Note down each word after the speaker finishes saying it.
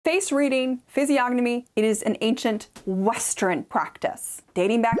Face reading, physiognomy, it is an ancient Western practice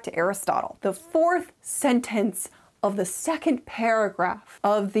dating back to Aristotle. The fourth sentence of the second paragraph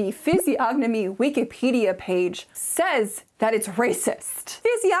of the physiognomy Wikipedia page says that it's racist.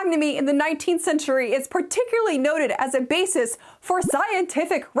 Physiognomy in the 19th century is particularly noted as a basis for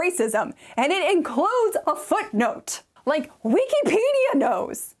scientific racism, and it includes a footnote. Like, Wikipedia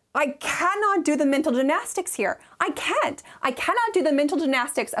knows. I cannot do the mental gymnastics here. I can't. I cannot do the mental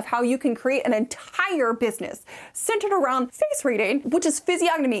gymnastics of how you can create an entire business centered around face reading, which is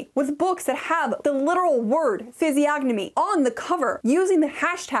physiognomy, with books that have the literal word physiognomy on the cover using the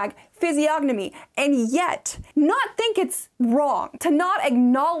hashtag physiognomy, and yet not think it's wrong to not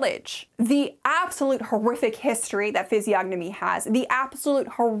acknowledge the absolute horrific history that physiognomy has, the absolute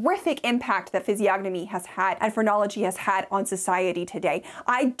horrific impact that physiognomy has had and phrenology has had on society today.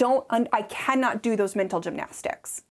 I cannot do those mental gymnastics.